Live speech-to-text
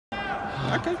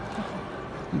Okay.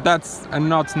 That's a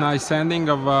not nice ending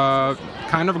of a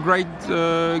kind of great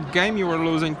game. You were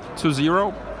losing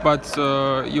 2-0, but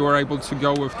you were able to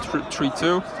go with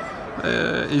 3-2.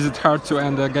 Is it hard to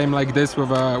end a game like this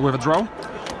with a draw?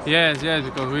 Yes,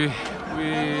 because we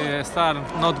start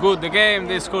not good the game.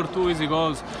 They scored 2 easy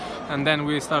goals, and then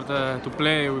we start to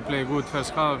play. We play good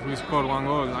first half. We score 1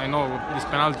 goal. I know this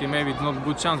penalty maybe it's not a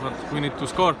good chance, but we need to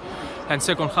score. And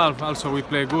second half also we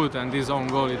play good, and this own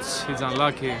goal it's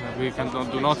unlucky. We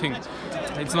cannot do nothing.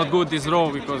 It's not good this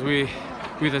draw because we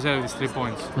deserve these 3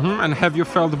 points. And have you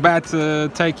felt bad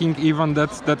taking even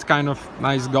that kind of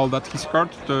nice goal that he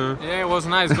scored? Yeah, it was a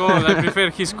nice goal. I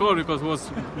prefer he scored because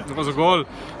it was a goal,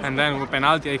 and then with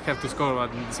penalty I have to score.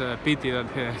 But it's a pity that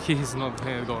he is not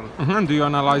a goal. Do you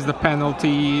analyze the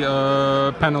penalties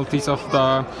of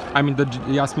the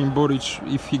Jasmin Buric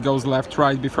if he goes left,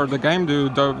 right before the game? Do you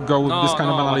go with this kind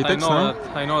of analytics?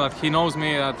 I know that he knows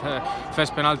me that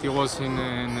first penalty was in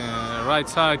right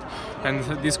side, and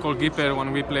this goalkeeper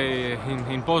when we play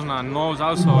in Poznań knows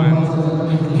also,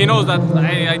 and he knows that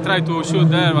I try to shoot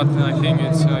there, but I think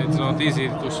it's not easy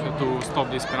to stop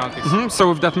these penalties. So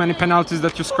with that many penalties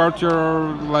that you scored,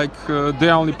 you're like the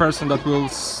only person that will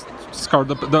score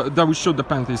that will shoot the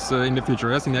penalties in the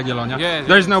future, yes, in jagiellonia. Yes,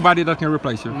 there's nobody that can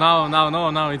replace you. No,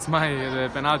 it's my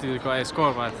penalty because I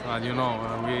score, but you know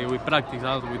we practice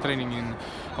out, we training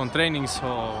on training, so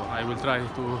I will try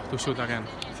to shoot again.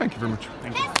 Thank you very much.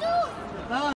 Thank you.